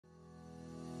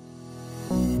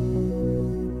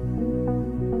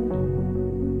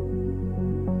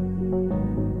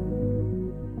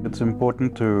it's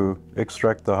important to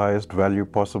extract the highest value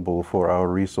possible for our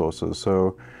resources.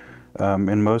 So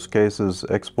in most cases,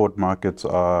 export markets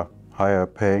are higher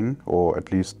paying, or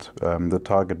at least the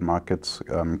target markets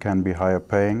can be higher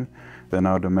paying than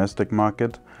our domestic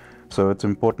market. So it's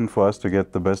important for us to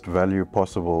get the best value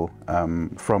possible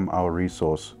from our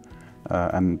resource,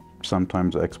 and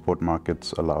sometimes export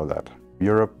markets allow that.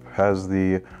 Europe has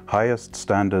the highest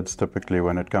standards typically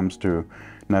when it comes to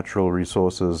natural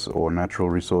resources or natural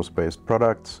resource-based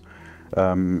products.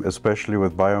 Especially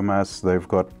with biomass, they've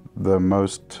got the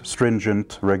most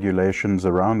stringent regulations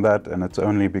around that, and it's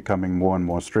only becoming more and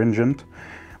more stringent.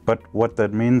 But what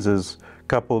that means is,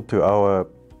 coupled to our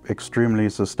extremely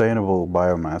sustainable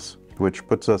biomass, which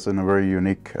puts us in a very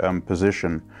unique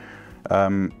position,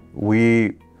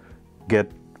 we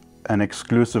get an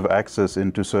exclusive access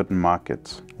into certain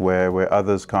markets where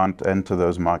others can't enter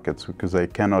those markets because they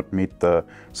cannot meet the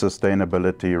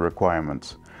sustainability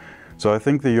requirements. So I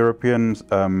think the European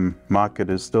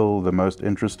market is still the most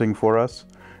interesting for us.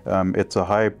 It's a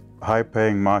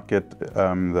high-paying market.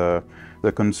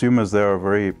 The consumers there are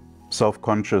very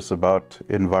self-conscious about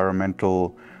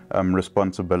environmental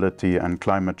responsibility and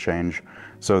climate change.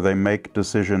 So they make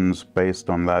decisions based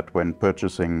on that when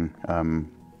purchasing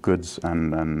goods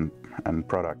and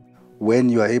product. When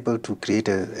you are able to create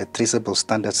a traceable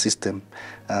standard system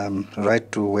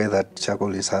right to where that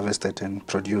charcoal is harvested and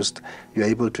produced, you are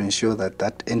able to ensure that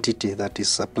that entity that is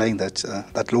supplying that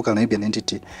local Namibian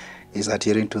entity is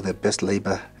adhering to the best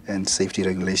labor and safety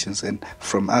regulations. And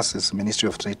from us as Ministry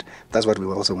of Trade, that's what we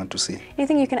also want to see.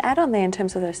 Anything you can add on there in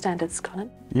terms of those standards,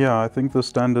 Colin? Yeah, I think the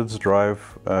standards drive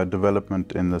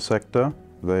development in the sector.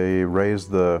 They raise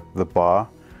the bar,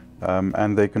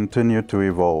 and they continue to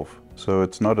evolve. So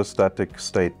it's not a static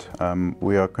state.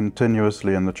 We are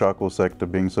continuously in the charcoal sector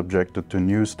being subjected to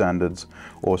new standards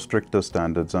or stricter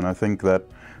standards, and I think that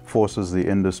forces the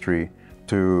industry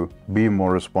to be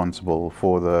more responsible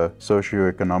for the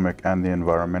socio-economic and the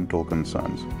environmental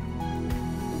concerns.